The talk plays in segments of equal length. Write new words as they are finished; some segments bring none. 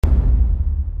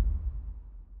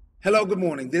Hello, good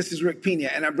morning. This is Rick Pina,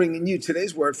 and I'm bringing you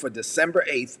today's word for December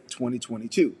 8th,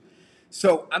 2022.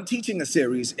 So, I'm teaching a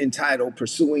series entitled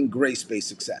Pursuing Grace-Based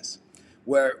Success,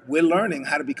 where we're learning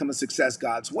how to become a success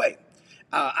God's way.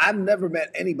 I've never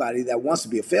met anybody that wants to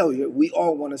be a failure. We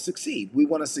all want to succeed. We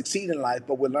want to succeed in life,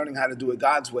 but we're learning how to do it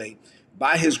God's way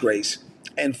by His grace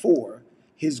and for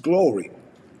His glory.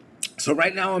 So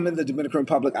right now I'm in the Dominican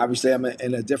Republic. Obviously, I'm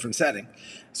in a different setting.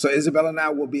 So Isabella and I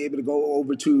will be able to go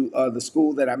over to the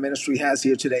school that our ministry has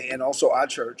here today and also our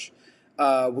church.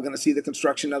 We're going to see the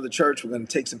construction of the church. We're going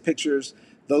to take some pictures.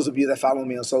 Those of you that follow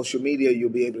me on social media,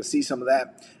 you'll be able to see some of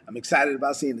that. I'm excited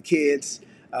about seeing the kids.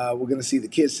 We're going to see the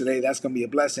kids today. That's going to be a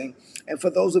blessing. And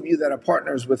for those of you that are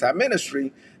partners with our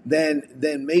ministry, then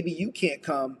maybe you can't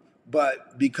come,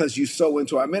 but because you sow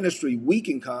into our ministry, we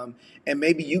can come. And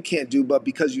maybe you can't do, but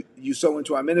because you sow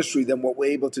into our ministry, then what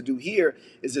we're able to do here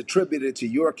is attributed to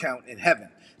your account in heaven.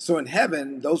 So in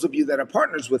heaven, those of you that are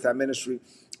partners with our ministry,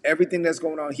 everything that's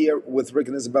going on here with Rick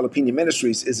and Isabella Pina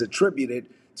Ministries is attributed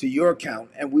to your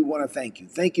account. And we want to thank you.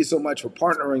 Thank you so much for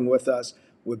partnering with us.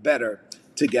 We're better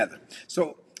together.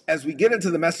 So as we get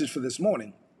into the message for this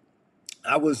morning,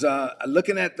 I was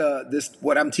looking at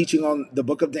what I'm teaching on the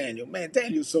book of Daniel. Man,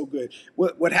 Daniel's so good.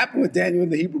 What happened with Daniel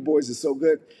and the Hebrew boys is so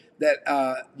good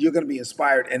that you're going to be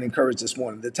inspired and encouraged this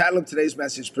morning. The title of today's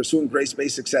message, Pursuing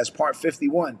Grace-Based Success, Part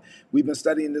 51, we've been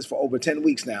studying this for over 10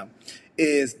 weeks now,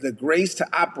 is the grace to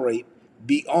operate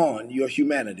beyond your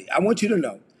humanity. I want you to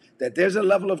know that there's a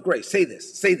level of grace. Say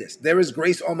this. There is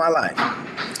grace on my life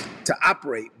to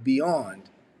operate beyond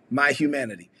my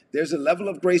humanity. There's a level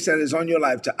of grace that is on your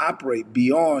life to operate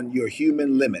beyond your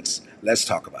human limits. Let's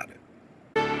talk about it.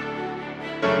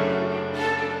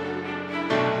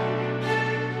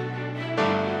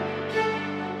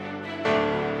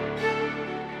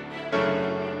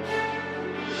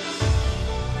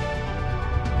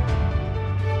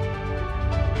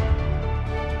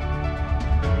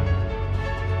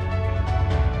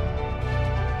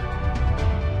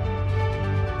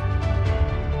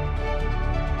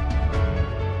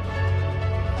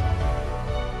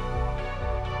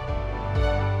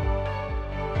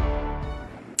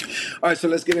 All right, so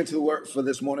let's get into the work for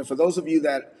this morning. For those of you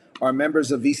that are members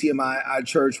of VCMI, our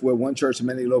church, we're one church in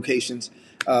many locations.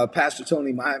 Pastor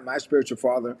Tony, my spiritual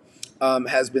father,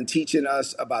 has been teaching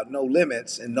us about no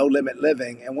limits and no limit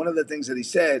living. And one of the things that he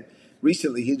said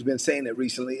recently, he's been saying it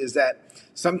recently, is that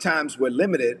sometimes we're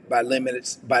limited by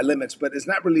limits, but it's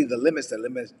not really the limits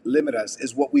that limit us,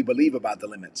 it's what we believe about the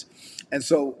limits. And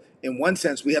so in one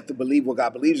sense, we have to believe what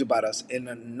God believes about us. In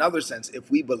another sense,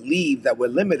 if we believe that we're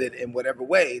limited in whatever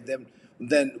way, then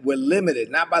we're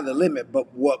limited, not by the limit,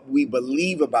 but what we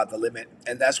believe about the limit.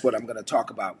 And that's what I'm going to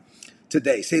talk about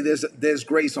today. Say there's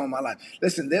grace on my life.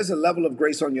 Listen, there's a level of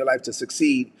grace on your life to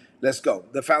succeed. Let's go.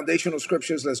 The foundational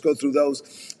scriptures, let's go through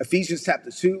those. Ephesians chapter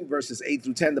 2, verses 8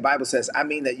 through 10, the Bible says, I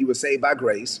mean that you were saved by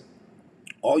grace.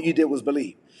 All you did was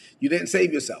believe. You didn't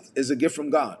save yourself. It's a gift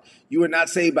from God. You were not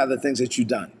saved by the things that you've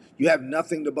done. You have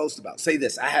nothing to boast about. Say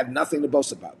this, I have nothing to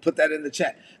boast about. Put that in the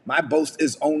chat. My boast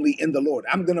is only in the Lord.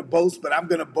 I'm going to boast, but I'm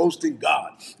going to boast in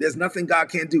God. There's nothing God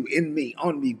can't do in me,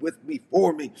 on me, with me,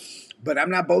 for me. But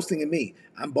I'm not boasting in me.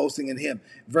 I'm boasting in Him.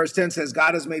 Verse 10 says,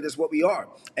 God has made us what we are.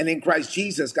 And in Christ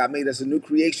Jesus, God made us a new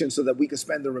creation so that we can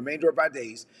spend the remainder of our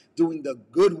days doing the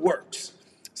good works.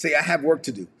 Say, I have work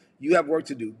to do. You have work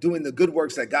to do, doing the good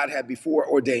works that God had before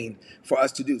ordained for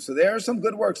us to do. So there are some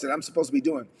good works that I'm supposed to be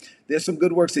doing. There's some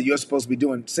good works that you're supposed to be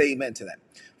doing. Say amen to that.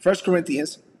 1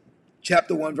 Corinthians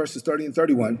chapter 1, verses 30 and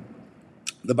 31,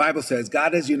 the Bible says,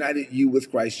 God has united you with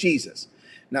Christ Jesus.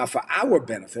 Now, for our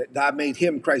benefit, God made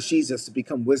Him, Christ Jesus, to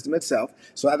become wisdom itself.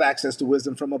 So I have access to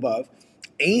wisdom from above.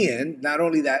 And not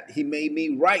only that, He made me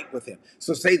right with Him.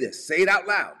 So say this, say it out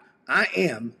loud. I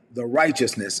am the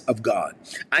righteousness of God.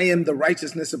 I am the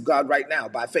righteousness of God right now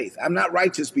by faith. I'm not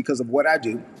righteous because of what I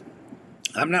do.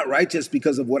 I'm not righteous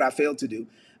because of what I failed to do.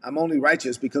 I'm only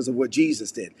righteous because of what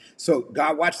Jesus did. So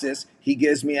God, watch this. He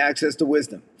gives me access to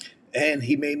wisdom. And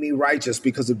He made me righteous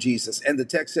because of Jesus. And the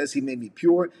text says He made me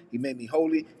pure. He made me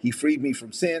holy. He freed me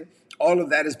from sin. All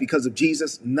of that is because of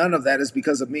Jesus. None of that is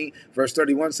because of me. Verse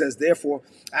 31 says, therefore,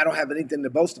 I don't have anything to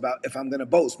boast about. If I'm going to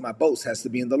boast, my boast has to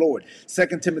be in the Lord.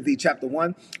 2 Timothy chapter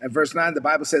 1 and verse 9, the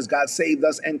Bible says, God saved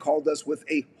us and called us with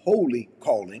a holy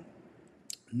calling,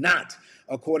 not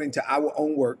according to our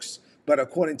own works, but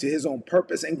according to His own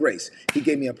purpose and grace. He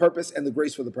gave me a purpose and the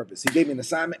grace for the purpose. He gave me an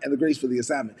assignment and the grace for the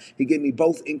assignment. He gave me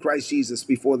both in Christ Jesus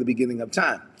before the beginning of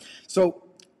time. So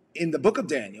in the book of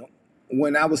Daniel,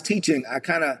 when I was teaching, I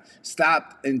kind of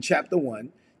stopped in chapter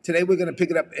 1. Today we're going to pick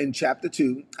it up in chapter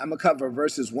 2. I'm going to cover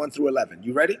verses 1 through 11.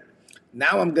 You ready?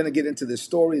 Now I'm going to get into this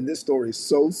story, and this story is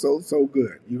so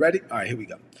good. You ready? All right, here we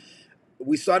go.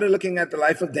 We started looking at the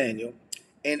life of Daniel,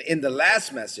 and in the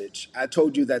last message, I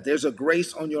told you that there's a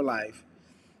grace on your life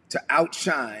to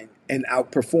outshine and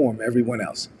outperform everyone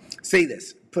else. Say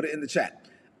this, put it in the chat.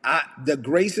 The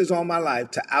grace is on my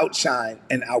life to outshine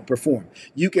and outperform.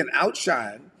 You can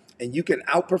outshine and you can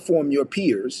outperform your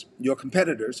peers, your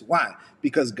competitors. Why?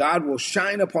 Because God will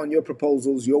shine upon your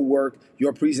proposals, your work,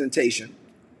 your presentation.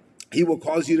 He will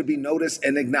cause you to be noticed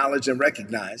and acknowledged and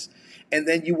recognized. And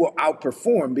then you will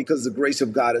outperform because the grace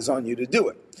of God is on you to do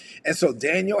it. And so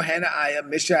Daniel, Hananiah,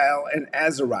 Mishael, and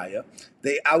Azariah,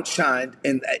 they outshined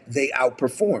and they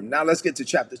outperformed. Now let's get to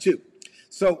chapter 2.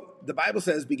 So the Bible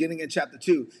says, beginning in chapter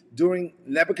 2, during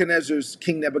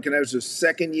King Nebuchadnezzar's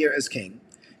second year as king,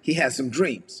 he had some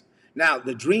dreams. Now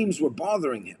the dreams were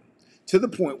bothering him to the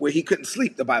point where he couldn't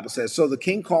sleep, the Bible says. So the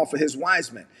king called for his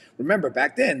wise men. Remember,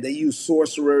 back then, they used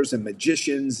sorcerers and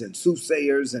magicians and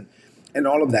soothsayers and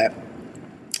all of that.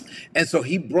 And so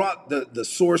he brought the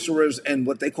sorcerers and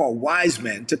what they call wise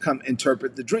men to come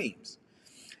interpret the dreams.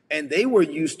 And they were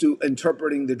used to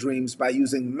interpreting the dreams by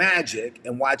using magic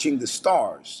and watching the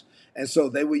stars. And so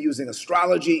they were using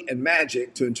astrology and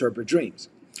magic to interpret dreams.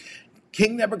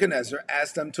 King Nebuchadnezzar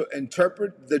asked them to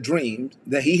interpret the dream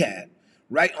that he had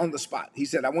right on the spot. He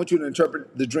said, I want you to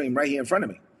interpret the dream right here in front of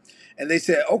me. And they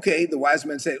said, okay. The wise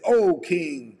men said, oh,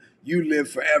 king, you live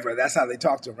forever. That's how they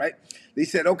talked to him, right? They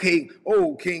said, okay,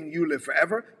 oh, king, you live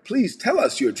forever. Please tell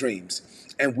us your dreams,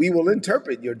 and we will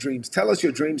interpret your dreams. Tell us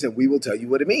your dreams, and we will tell you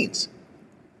what it means.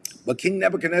 But King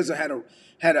Nebuchadnezzar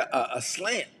had a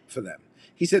slant for them.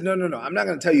 He said, no, I'm not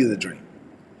going to tell you the dream.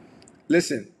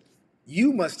 Listen,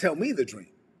 you must tell me the dream.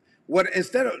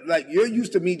 Instead of, like, you're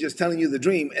used to me just telling you the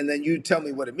dream, and then you tell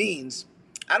me what it means.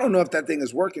 I don't know if that thing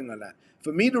is working or not.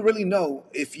 For me to really know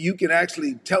if you can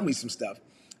actually tell me some stuff,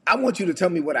 I want you to tell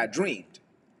me what I dreamed.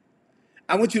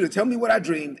 I want you to tell me what I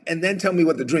dreamed and then tell me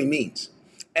what the dream means.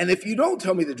 And if you don't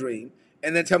tell me the dream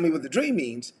and then tell me what the dream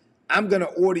means, I'm going to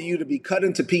order you to be cut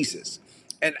into pieces.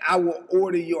 And I will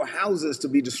order your houses to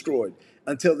be destroyed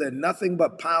until they're nothing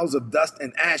but piles of dust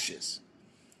and ashes.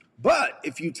 But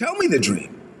if you tell me the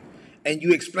dream and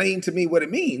you explain to me what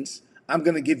it means, I'm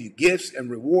going to give you gifts and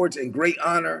rewards and great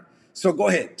honor. So go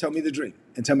ahead, tell me the dream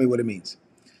and tell me what it means.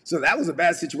 So that was a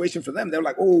bad situation for them. They were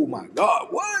like, oh my God,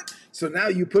 what? So now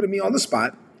you're putting me on the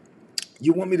spot.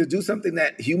 You want me to do something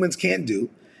that humans can't do.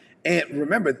 And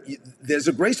remember, there's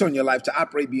a grace on your life to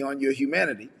operate beyond your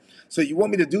humanity. So you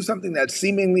want me to do something that's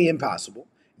seemingly impossible.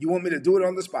 You want me to do it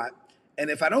on the spot. And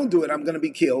if I don't do it, I'm going to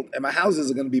be killed and my houses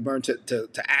are going to be burned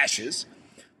to ashes.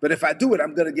 But if I do it,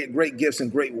 I'm going to get great gifts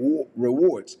and great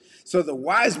rewards. So the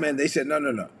wise men, they said,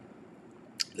 no.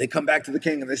 They come back to the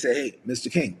king and they say, hey, Mr.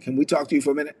 King, can we talk to you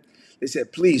for a minute? They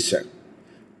said, please, sir,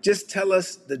 just tell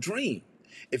us the dream.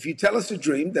 If you tell us the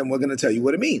dream, then we're going to tell you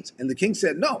what it means. And the king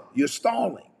said, no, you're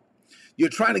stalling. You're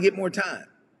trying to get more time.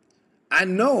 I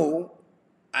know,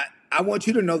 I want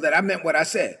you to know that I meant what I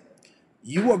said.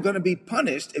 You are going to be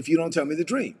punished if you don't tell me the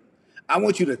dream. I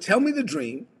want you to tell me the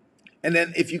dream. And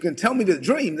then if you can tell me the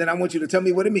dream, then I want you to tell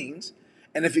me what it means.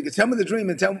 And if you can tell me the dream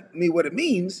and tell me what it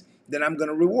means, then I'm going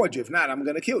to reward you. If not, I'm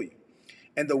going to kill you.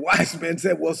 And the wise men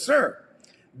said, well, sir,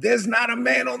 there's not a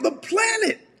man on the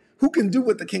planet who can do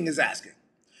what the king is asking.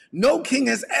 No king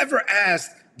has ever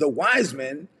asked the wise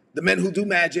men, the men who do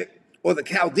magic, or the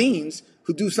Chaldeans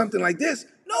who do something like this.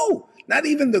 No, not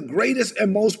even the greatest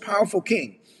and most powerful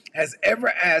king has ever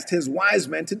asked his wise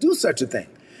men to do such a thing.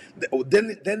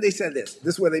 Then they said this.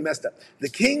 This is where they messed up. The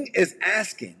king is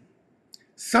asking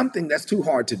something that's too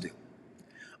hard to do.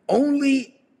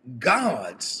 Only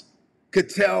gods could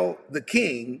tell the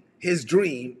king his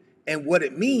dream and what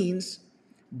it means,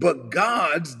 but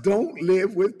gods don't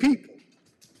live with people.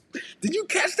 Did you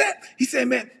catch that? He said,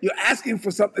 man, you're asking for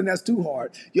something that's too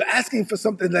hard. You're asking for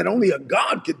something that only a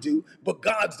God could do, but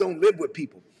gods don't live with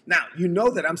people. Now, you know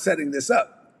that I'm setting this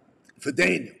up for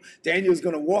Daniel. Daniel's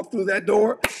going to walk through that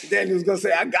door. Daniel's going to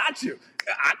say, I got you.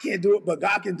 I can't do it, but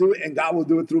God can do it, and God will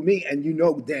do it through me. And you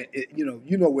know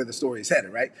where the story is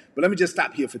headed, right? But let me just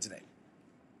stop here for today.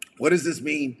 What does this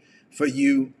mean for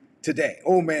you today?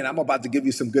 Oh man, I'm about to give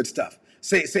you some good stuff.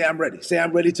 Say I'm ready. Say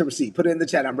I'm ready to receive. Put it in the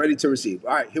chat. I'm ready to receive.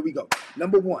 All right, here we go.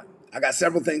 Number one. I got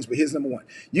several things, but here's number one.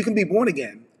 You can be born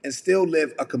again and still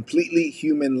live a completely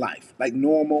human life, like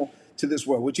normal to this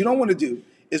world. What you don't want to do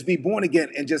is be born again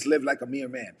and just live like a mere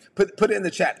man. Put it in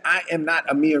the chat. I am not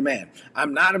a mere man.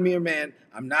 I'm not a mere man.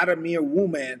 I'm not a mere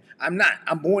woman. I'm not.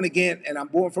 I'm born again and I'm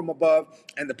born from above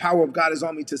and the power of God is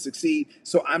on me to succeed.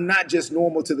 So I'm not just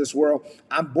normal to this world.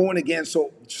 I'm born again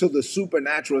so the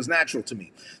supernatural is natural to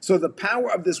me. So the power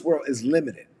of this world is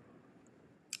limited.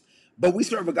 But we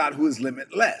serve a God who is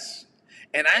limitless.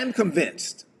 And I am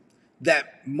convinced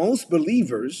that most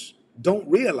believers don't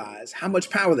realize how much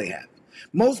power they have.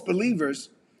 Most believers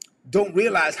don't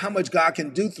realize how much God can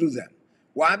do through them.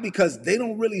 Why? Because they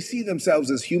don't really see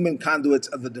themselves as human conduits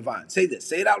of the divine. Say this,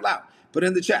 say it out loud, put it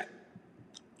in the chat.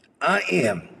 I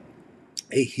am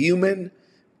a human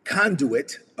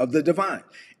conduit of the divine.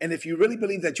 And if you really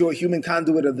believe that you're a human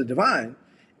conduit of the divine,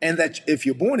 and that if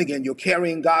you're born again, you're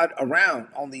carrying God around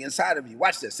on the inside of you.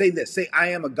 Watch this. Say, I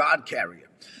am a God carrier.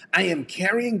 I am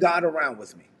carrying God around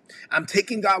with me. I'm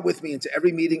taking God with me into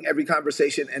every meeting, every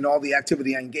conversation, and all the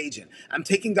activity I engage in. I'm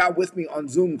taking God with me on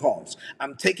Zoom calls.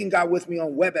 I'm taking God with me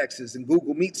on WebExes and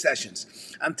Google Meet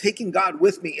sessions. I'm taking God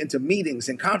with me into meetings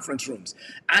and conference rooms.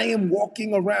 I am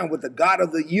walking around with the God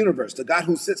of the universe, the God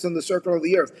who sits on the circle of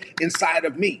the earth inside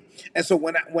of me. And so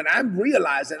when I'm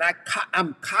realizing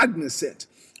I'm cognizant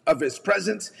of his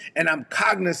presence, and I'm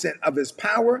cognizant of his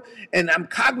power, and I'm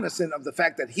cognizant of the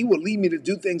fact that he will lead me to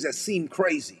do things that seem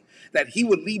crazy, that he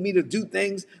would lead me to do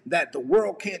things that the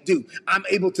world can't do. I'm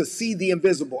able to see the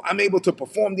invisible. I'm able to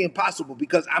perform the impossible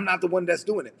because I'm not the one that's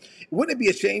doing it. Wouldn't it be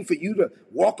a shame for you to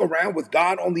walk around with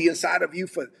God on the inside of you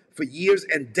for years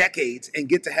and decades and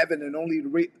get to heaven and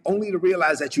only to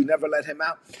realize that you never let him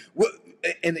out?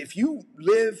 And if you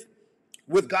live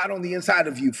with God on the inside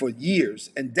of you for years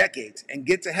and decades and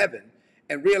get to heaven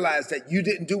and realize that you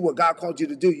didn't do what God called you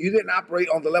to do, you didn't operate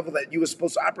on the level that you were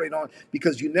supposed to operate on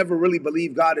because you never really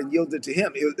believed God and yielded to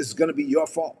him, it's going to be your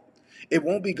fault. It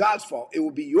won't be God's fault. It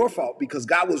will be your fault because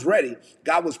God was ready,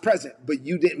 God was present, but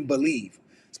you didn't believe.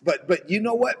 But you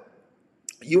know what?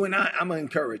 You and I'm going to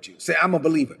encourage you. Say, I'm a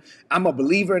believer. I'm a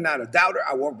believer, not a doubter.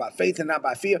 I walk by faith and not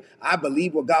by fear. I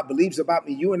believe what God believes about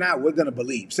me. You and we're going to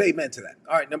believe. Say amen to that.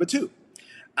 All right, number 2.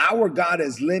 Our God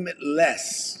is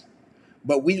limitless,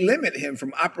 but we limit him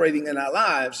from operating in our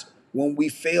lives when we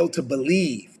fail to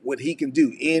believe what he can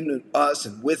do in us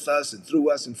and with us and through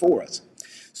us and for us.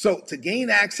 So to gain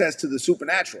access to the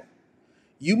supernatural,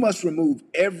 you must remove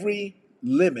every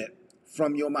limit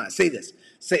from your mind. Say this.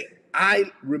 Say,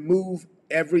 I remove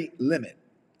every limit.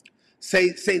 Say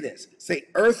this. Say,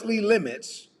 earthly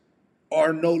limits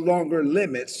are no longer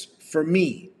limits for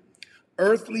me.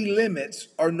 Earthly limits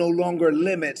are no longer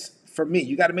limits for me.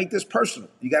 You got to make this personal.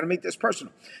 You got to make this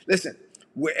personal. Listen,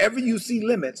 wherever you see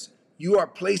limits, you are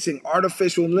placing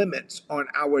artificial limits on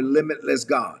our limitless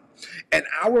God. And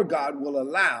our God will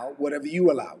allow whatever you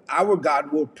allow. Our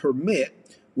God will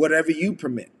permit whatever you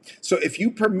permit. So if you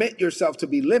permit yourself to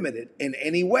be limited in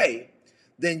any way,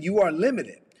 then you are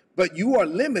limited. But you are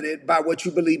limited by what you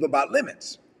believe about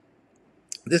limits.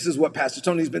 This is what Pastor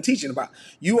Tony's been teaching about.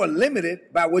 You are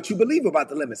limited by what you believe about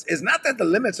the limits. It's not that the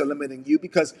limits are limiting you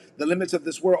because the limits of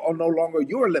this world are no longer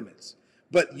your limits,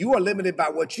 but you are limited by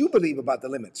what you believe about the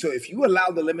limits. So if you allow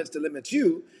the limits to limit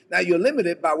you, now you're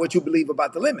limited by what you believe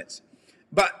about the limits.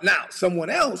 But now someone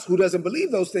else who doesn't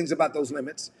believe those things about those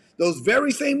limits, those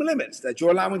very same limits that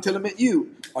you're allowing to limit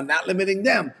you are not limiting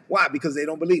them. Why? Because they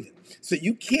don't believe it. So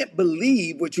you can't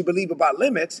believe what you believe about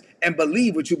limits and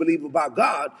believe what you believe about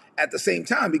God at the same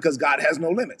time because God has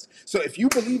no limits. So if you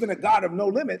believe in a God of no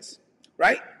limits,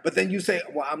 right? But then you say,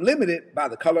 well, I'm limited by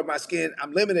the color of my skin.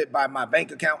 I'm limited by my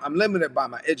bank account. I'm limited by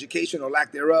my education or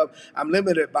lack thereof. I'm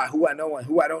limited by who I know and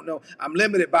who I don't know. I'm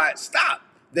limited by it. Stop.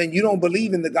 Then you don't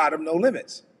believe in the God of no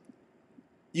limits.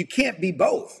 You can't be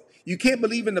both. You can't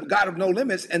believe in the God of no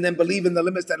limits and then believe in the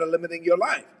limits that are limiting your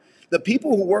life. The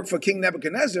people who worked for King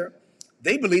Nebuchadnezzar,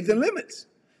 they believed in limits.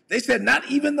 They said, not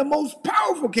even the most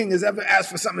powerful king has ever asked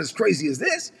for something as crazy as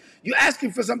this. You're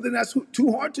asking for something that's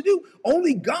too hard to do.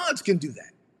 Only gods can do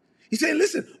that. He's saying,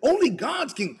 listen, only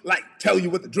gods can tell you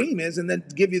what the dream is and then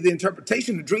give you the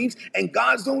interpretation of dreams, and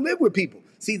gods don't live with people.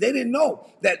 See, they didn't know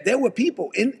that there were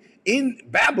people in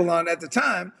Babylon at the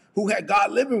time who had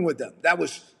God living with them. That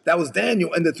was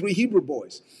Daniel and the 3 Hebrew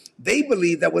boys. They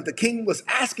believed that what the king was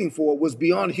asking for was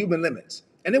beyond human limits.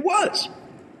 And it was.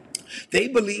 They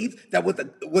believed that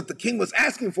what the king was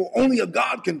asking for, only a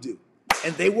God can do.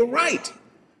 And they were right.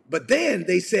 But then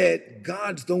they said,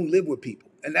 gods don't live with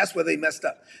people. And that's where they messed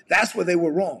up. That's where they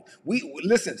were wrong.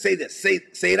 Listen, say this. Say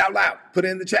it out loud. Put it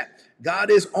in the chat.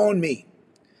 God is on me.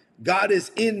 God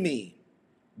is in me.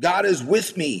 God is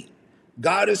with me.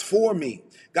 God is for me.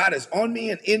 God is on me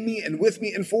and in me and with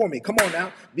me and for me. Come on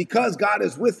now. Because God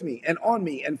is with me and on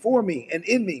me and for me and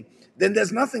in me, then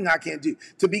there's nothing I can't do.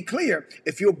 To be clear,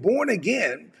 if you're born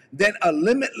again, then a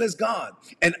limitless God,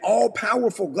 an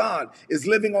all-powerful God is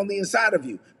living on the inside of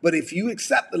you. But if you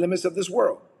accept the limits of this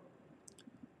world,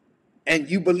 and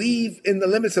you believe in the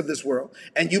limits of this world,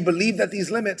 and you believe that these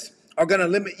limits are going to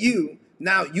limit you,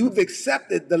 Now you've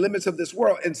accepted the limits of this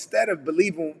world instead of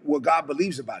believing what God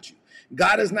believes about you.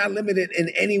 God is not limited in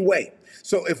any way.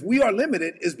 So if we are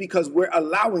limited, it's because we're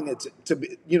allowing it to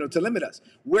be, to limit us.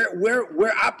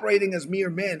 We're operating as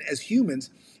mere men, as humans.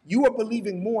 You are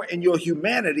believing more in your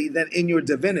humanity than in your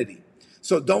divinity.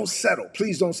 So don't settle.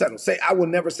 Please don't settle. Say, I will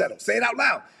never settle. Say it out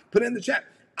loud. Put it in the chat.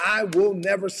 I will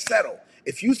never settle.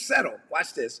 If you settle,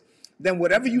 watch this, then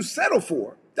whatever you settle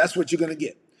for, that's what you're going to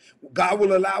get. God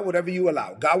will allow whatever you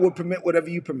allow. God will permit whatever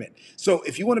you permit. So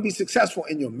if you want to be successful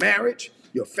in your marriage,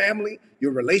 your family,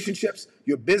 your relationships,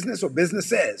 your business or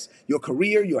businesses, your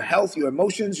career, your health, your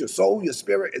emotions, your soul, your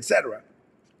spirit, etc.,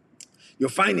 your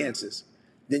finances,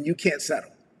 then you can't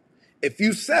settle. If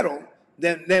you settle,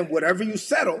 then whatever you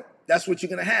settle, that's what you're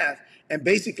going to have. And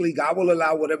basically, God will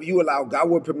allow whatever you allow. God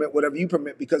will permit whatever you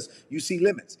permit because you see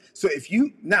limits. So if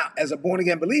you, now, as a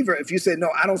born-again believer, if you say,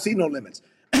 no, I don't see no limits,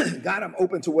 God, I'm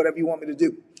open to whatever you want me to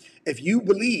do. If you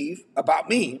believe about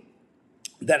me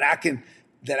that I can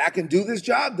do this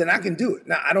job, then I can do it.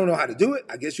 Now, I don't know how to do it.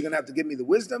 I guess you're going to have to give me the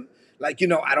wisdom. Like,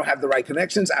 I don't have the right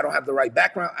connections. I don't have the right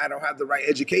background. I don't have the right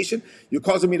education. You're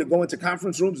causing me to go into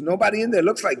conference rooms. Nobody in there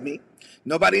looks like me.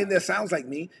 Nobody in there sounds like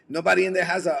me. Nobody in there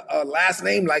has a last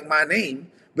name like my name.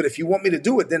 But if you want me to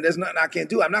do it, then there's nothing I can't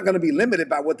do. I'm not going to be limited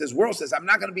by what this world says. I'm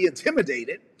not going to be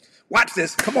intimidated. Watch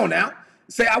this. Come on now.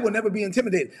 Say, I will never be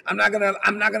intimidated. I'm not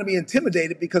gonna be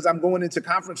intimidated because I'm going into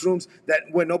conference rooms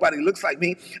where nobody looks like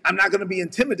me. I'm not gonna be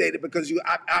intimidated because you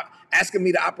asking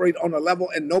me to operate on a level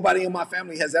and nobody in my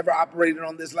family has ever operated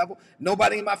on this level.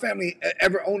 Nobody in my family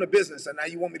ever owned a business, and now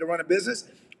you want me to run a business?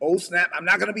 Oh snap! I'm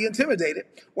not gonna be intimidated.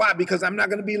 Why? Because I'm not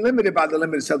gonna be limited by the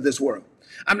limits of this world.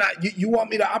 I'm not. You want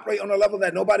me to operate on a level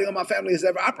that nobody in my family has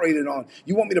ever operated on.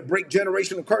 You want me to break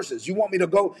generational curses. You want me to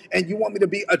go and you want me to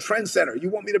be a trendsetter. You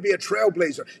want me to be a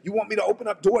trailblazer. You want me to open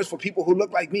up doors for people who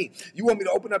look like me. You want me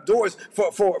to open up doors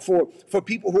for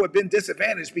people who have been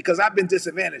disadvantaged because I've been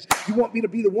disadvantaged. You want me to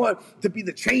be the one to be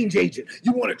the change agent.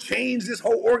 You want to change this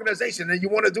whole organization and you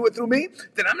want to do it through me?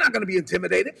 Then I'm not going to be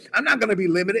intimidated. I'm not going to be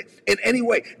limited in any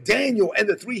way. Daniel and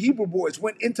the 3 Hebrew boys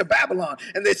went into Babylon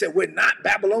and they said, we're not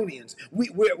Babylonians.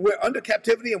 We're under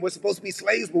captivity and we're supposed to be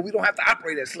slaves, but we don't have to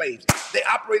operate as slaves. They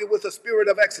operated with a spirit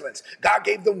of excellence. God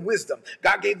gave them wisdom.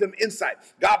 God gave them insight.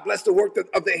 God blessed the work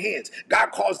of their hands.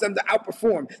 God caused them to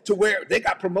outperform to where they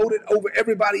got promoted over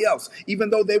everybody else, even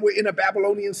though they were in a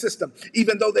Babylonian system,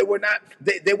 even though they were not,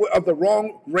 they were of the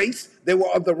wrong race. They were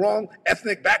of the wrong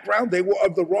ethnic background. They were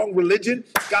of the wrong religion.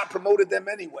 God promoted them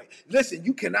anyway. Listen,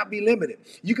 you cannot be limited.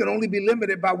 You can only be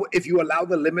limited by if you allow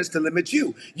the limits to limit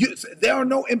you. There are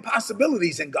no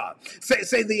impossibilities in God.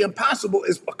 Say the impossible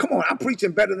is, come on, I'm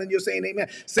preaching better than you're saying amen.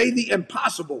 Say the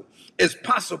impossible is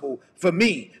possible for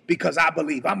me because I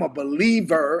believe. I'm a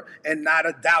believer and not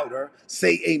a doubter.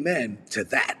 Say amen to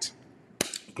that.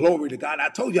 Glory to God. I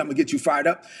told you I'm going to get you fired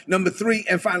up. Number 3,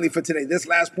 and finally for today, this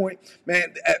last point,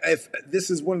 man, if this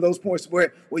is one of those points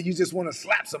where you just want to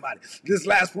slap somebody. This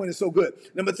last point is so good.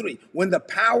 Number 3, when the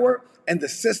power and the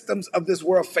systems of this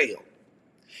world fail,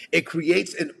 it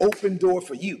creates an open door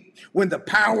for you. When the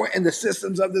power and the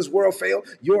systems of this world fail,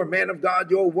 you're a man of God,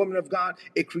 you're a woman of God,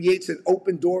 it creates an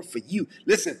open door for you.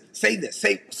 Listen, say this,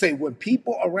 say when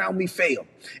people around me fail,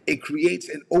 it creates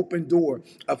an open door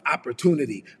of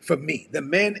opportunity for me. The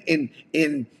men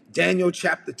in Daniel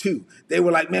chapter 2, they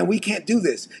were like, man, we can't do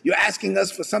this. You're asking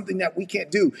us for something that we can't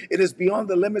do. It is beyond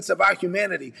the limits of our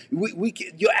humanity.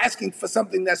 You're asking for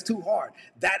something that's too hard.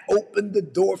 That opened the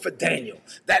door for Daniel.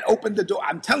 That opened the door.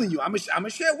 I'm telling you, I'm going to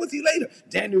share it with you later.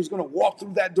 Daniel's going to walk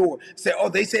through that door, say, oh,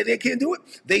 they say they can't do it?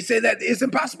 They say that it's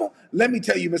impossible? Let me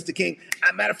tell you, Mr. King,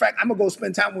 as a matter of fact, I'm going to go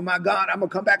spend time with my God. I'm going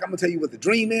to come back. I'm going to tell you what the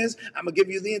dream is. I'm going to give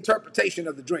you the interpretation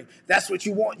of the dream. That's what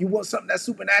you want. You want something that's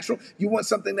supernatural. You want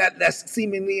something that's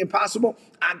seemingly impossible.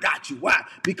 I got you. Why?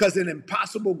 Because an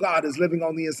impossible God is living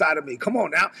on the inside of me. Come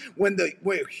on now.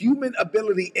 Where human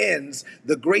ability ends,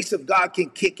 the grace of God can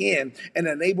kick in and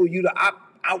enable you to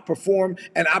outperform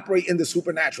and operate in the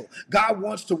supernatural. God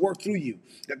wants to work through you.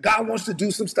 God wants to do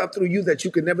some stuff through you that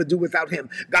you can never do without him.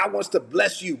 God wants to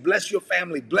bless you, bless your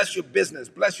family, bless your business,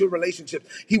 bless your relationships.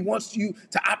 He wants you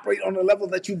to operate on a level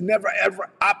that you've never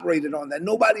ever operated on, that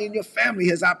nobody in your family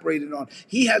has operated on.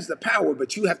 He has the power,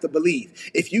 but you have to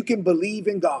believe. If you can believe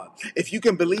in God, if you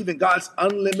can believe in God's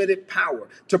unlimited power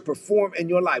to perform in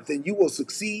your life, then you will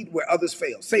succeed where others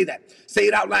fail. Say that. Say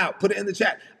it out loud. Put it in the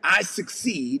chat. I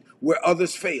succeed where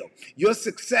others fail. Your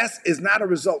success is not a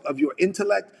result of your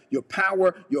intellect, your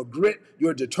power, your grit,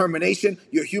 your determination,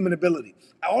 your human ability.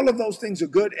 All of those things are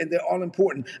good and they're all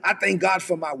important. I thank God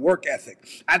for my work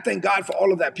ethic. I thank God for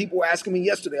all of that. People were asking me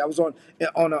yesterday. I was on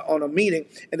a meeting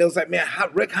and they was like, "Man,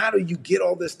 Rick, how do you get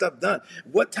all this stuff done?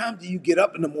 What time do you get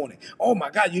up in the morning?" Oh my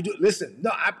God, you do. Listen,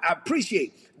 no, I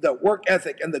appreciate the work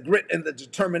ethic and the grit and the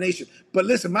determination. But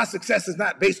listen, my success is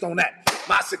not based on that.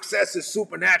 My success is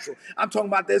supernatural. I'm talking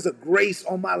about there's a grace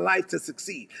on my life to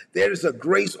succeed. There is a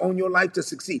grace on your life to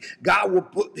succeed. God will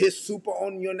put his super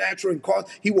on your natural and cause,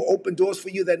 he will open doors for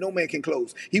you that no man can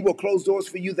close. He will close doors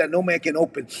for you that no man can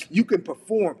open. You can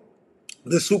perform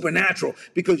the supernatural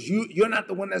because you're not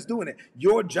the one that's doing it.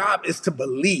 Your job is to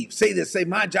believe. Say this, say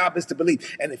my job is to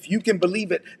believe. And if you can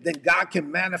believe it, then God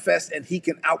can manifest and he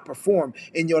can outperform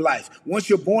in your life. Once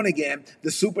you're born again, the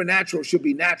supernatural should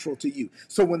be natural to you.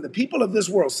 So when the people of this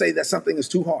world say that something is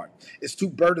too hard, it's too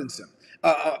burdensome,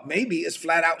 maybe it's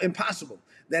flat out impossible,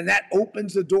 then that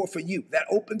opens the door for you. That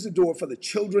opens the door for the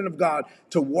children of God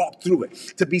to walk through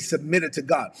it, to be submitted to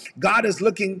God. God is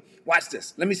looking, watch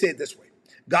this. Let me say it this way.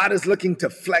 God is looking to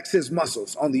flex his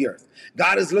muscles on the earth.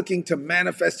 God is looking to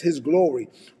manifest his glory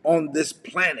on this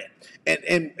planet.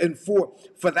 And for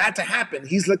that to happen,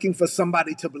 he's looking for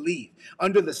somebody to believe.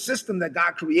 Under the system that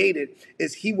God created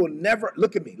is he will never,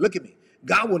 look at me.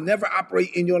 God will never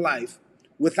operate in your life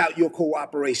without your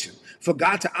cooperation. For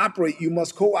God to operate, you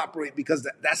must cooperate because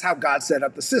that's how God set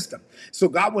up the system. So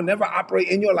God will never operate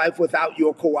in your life without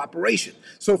your cooperation.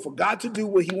 So for God to do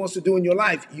what he wants to do in your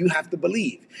life, you have to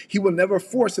believe. He will never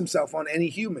force himself on any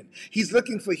human. He's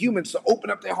looking for humans to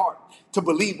open up their heart to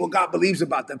believe what God believes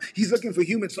about them. He's looking for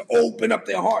humans to open up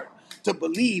their heart to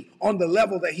believe on the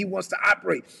level that he wants to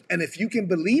operate. And if you can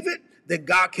believe it, then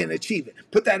God can achieve it.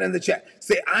 Put that in the chat.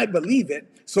 Say, I believe it,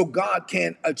 so God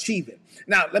can achieve it.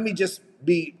 Now, let me just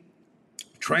be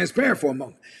transparent for a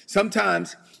moment.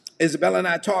 Sometimes Isabella and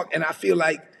I talk, and I feel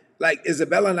like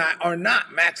Isabella and I are not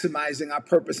maximizing our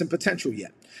purpose and potential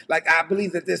yet. Like, I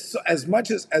believe that there's as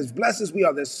blessed as we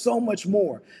are, there's so much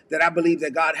more that I believe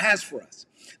that God has for us.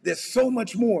 There's so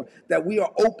much more that we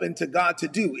are open to God to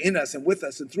do in us and with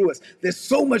us and through us. There's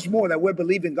so much more that we're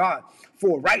believing God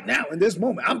for right now in this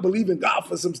moment. I'm believing God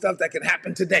for some stuff that can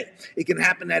happen today. It can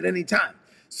happen at any time.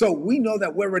 So we know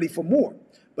that we're ready for more.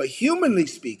 But humanly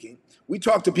speaking, we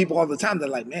talk to people all the time. They're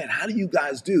like, man, how do you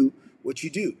guys do what you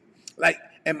do?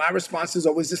 And my response is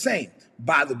always the same.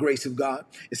 By the grace of God.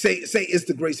 Say it's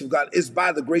the grace of God. It's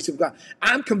by the grace of God.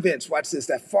 I'm convinced, watch this,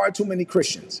 that far too many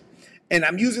Christians, and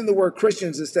I'm using the word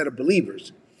Christians instead of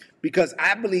believers, because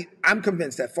I'm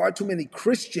convinced that far too many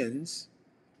Christians,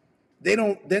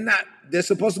 they're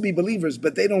supposed to be believers,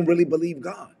 but they don't really believe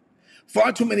God.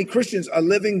 Far too many Christians are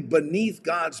living beneath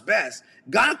God's best.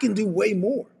 God can do way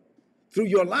more through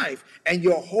your life, and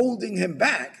you're holding him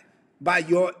back by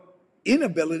your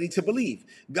inability to believe.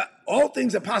 God, all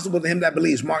things are possible to him that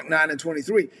believes, Mark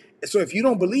 9:23. So if you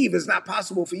don't believe, it's not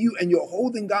possible for you, and you're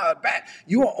holding God back.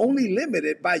 You are only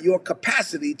limited by your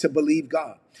capacity to believe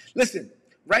God. Listen,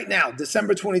 right now,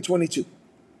 December 2022,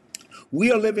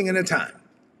 we are living in a time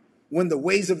when the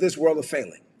ways of this world are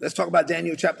failing. Let's talk about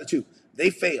Daniel chapter 2.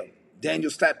 They failed. Daniel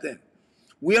stepped in.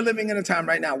 We are living in a time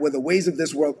right now where the ways of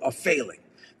this world are failing.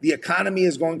 The economy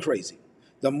is going crazy.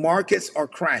 The markets are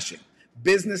crashing.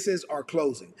 Businesses are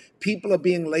closing. People are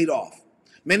being laid off.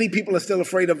 Many people are still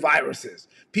afraid of viruses.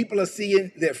 People are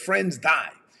seeing their friends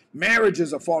die.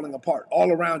 Marriages are falling apart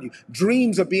all around you.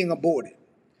 Dreams are being aborted.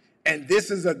 And this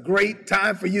is a great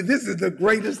time for you. This is the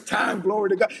greatest time,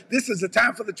 glory to God. This is a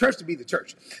time for the church to be the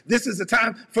church. This is a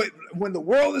time for when the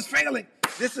world is failing.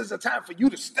 This is a time for you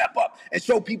to step up and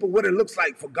show people what it looks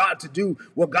like for God to do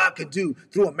what God can do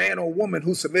through a man or a woman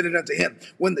who submitted unto him.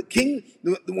 When the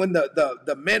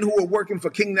men who were working for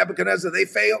King Nebuchadnezzar, they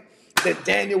failed, then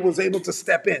Daniel was able to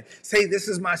step in. Say, this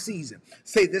is my season.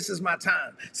 Say, this is my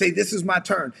time. Say, this is my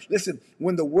turn. Listen,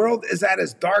 when the world is at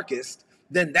its darkest,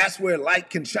 then that's where light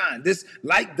can shine. This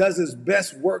light does its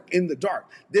best work in the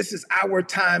dark. This is our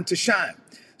time to shine.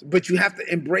 But you have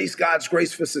to embrace God's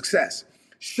grace for success.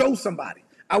 Show somebody.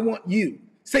 I want you.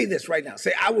 Say this right now.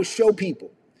 Say, I will show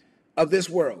people of this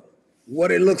world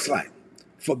what it looks like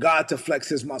for God to flex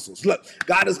his muscles. Look,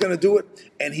 God is going to do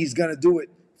it, and he's going to do it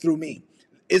through me.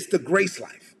 It's the grace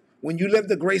life. When you live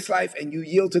the grace life and you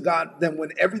yield to God, then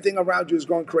when everything around you is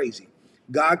going crazy,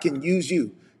 God can use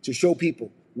you to show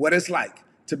people what it's like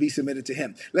to be submitted to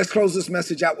him. Let's close this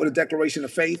message out with a declaration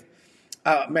of faith.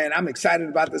 Man, I'm excited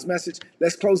about this message.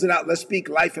 Let's close it out. Let's speak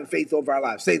life and faith over our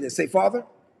lives. Say this. Say, Father,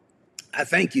 I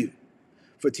thank you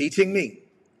for teaching me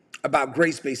about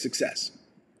grace-based success.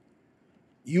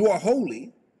 You are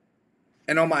holy,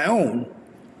 And on my own,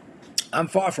 I'm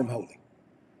far from holy.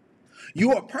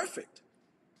 You are perfect.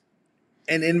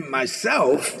 And in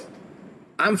myself,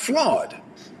 I'm flawed.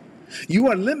 You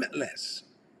are limitless.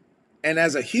 And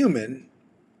as a human,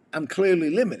 I'm clearly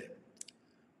limited.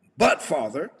 But,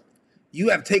 Father, you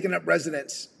have taken up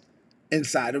residence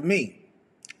inside of me.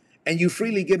 And you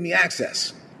freely give me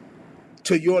access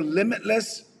to your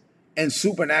limitless and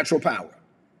supernatural power.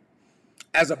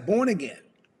 As a born-again,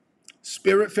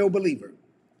 Spirit-filled believer,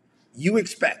 you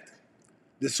expect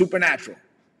the supernatural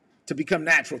to become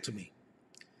natural to me,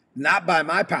 not by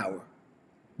my power,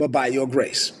 but by your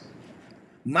grace.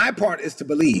 My part is to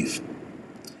believe,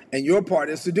 and your part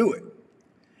is to do it.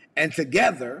 And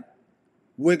together,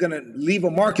 we're going to leave a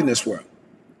mark in this world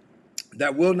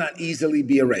that will not easily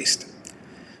be erased.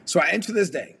 So I enter this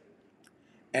day,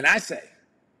 and I say,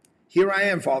 here I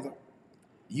am, Father.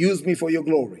 Use me for your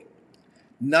glory.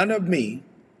 None of me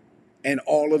and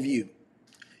all of you.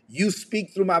 You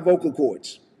speak through my vocal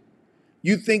cords.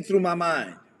 You think through my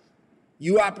mind.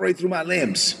 You operate through my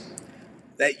limbs.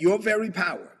 That your very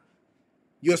power,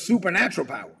 your supernatural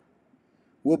power,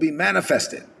 will be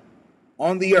manifested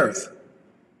on the earth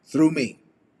through me.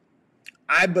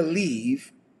 I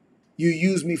believe you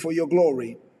use me for your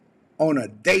glory on a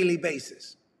daily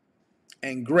basis,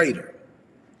 and greater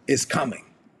is coming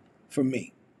from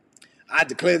me. I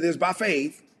declare this by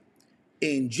faith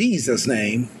in Jesus'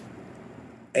 name.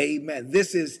 Amen.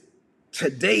 This is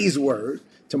today's word.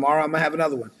 Tomorrow I'm going to have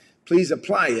another one. Please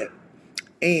apply it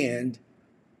and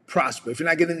prosper. If you're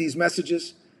not getting these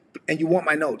messages and you want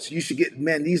my notes, you should get,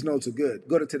 man, these notes are good.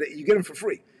 Go to today. You get them for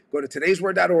free. Go to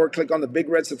todaysword.org, click on the big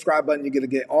red subscribe button. You're going to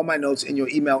get all my notes in your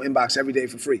email inbox every day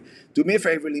for free. Do me a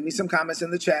favor, leave me some comments in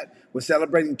the chat. We're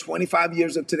celebrating 25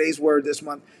 years of Today's Word this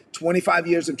month, 25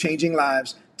 years of changing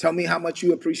lives. Tell me how much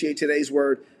you appreciate today's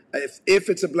word. If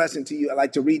it's a blessing to you, I'd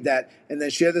like to read that and then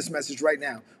share this message right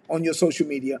now on your social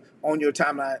media, on your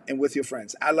timeline, and with your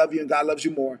friends. I love you and God loves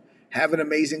you more. Have an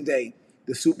amazing day.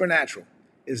 The supernatural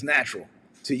is natural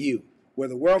to you. Where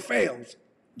the world fails,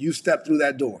 you step through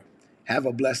that door. Have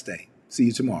a blessed day. See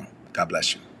you tomorrow. God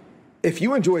bless you. If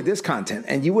you enjoyed this content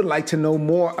and you would like to know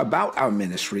more about our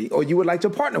ministry, or you would like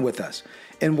to partner with us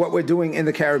in what we're doing in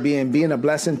the Caribbean, being a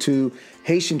blessing to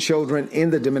Haitian children in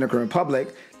the Dominican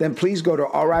Republic, then please go to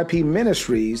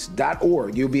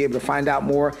ripministries.org. You'll be able to find out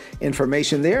more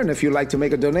information there. And if you'd like to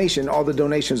make a donation, all the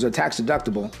donations are tax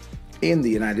deductible in the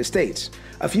United States.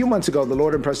 A few months ago, the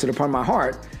Lord impressed it upon my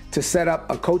heart to set up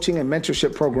a coaching and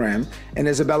mentorship program, and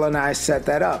Isabella and I set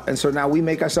that up. And so now we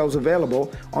make ourselves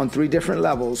available on 3 different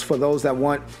levels for those that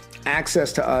want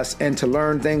access to us and to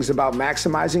learn things about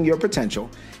maximizing your potential,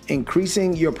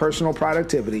 increasing your personal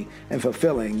productivity, and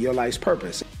fulfilling your life's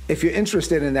purpose. If you're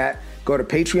interested in that, go to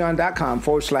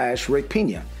patreon.com/Rick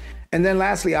Pina. And then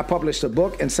lastly, I published a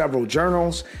book and several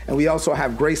journals, and we also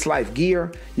have Grace Life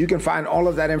gear. You can find all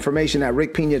of that information at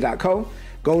rickpina.co.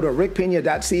 Go to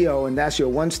rickpina.co, and that's your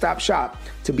one-stop shop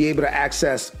to be able to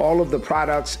access all of the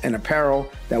products and apparel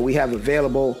that we have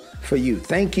available for you.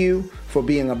 Thank you for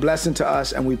being a blessing to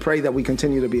us, and we pray that we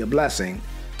continue to be a blessing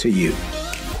to you.